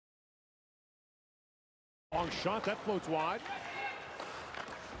Long shot, that floats wide.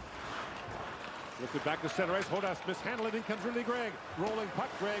 Lifted back to center ice. Hodas mishandled it. In comes Ridley Graig. Rolling puck.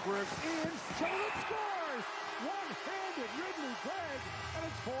 Greig works in. Charlotte scores! One-handed Ridley Graig, and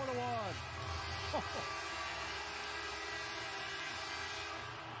it's 4-1.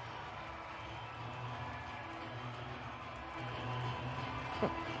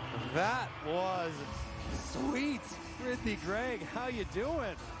 That was sweet. Ridley Graig, how you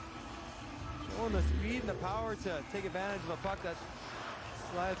doing? Showing the speed and the power to take advantage of a puck that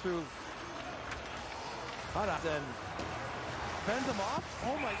slides through Hodas and fends him off.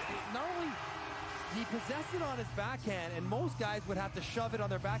 Oh my, not only he possessed it on his backhand, and most guys would have to shove it on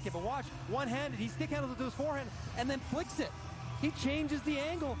their backhand, but watch, one-handed, he stick handles it to his forehand and then flicks it. He changes the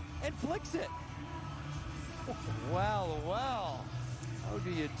angle and flicks it. Well, how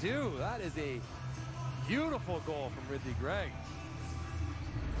do you do? That is a beautiful goal from Ridley Graig.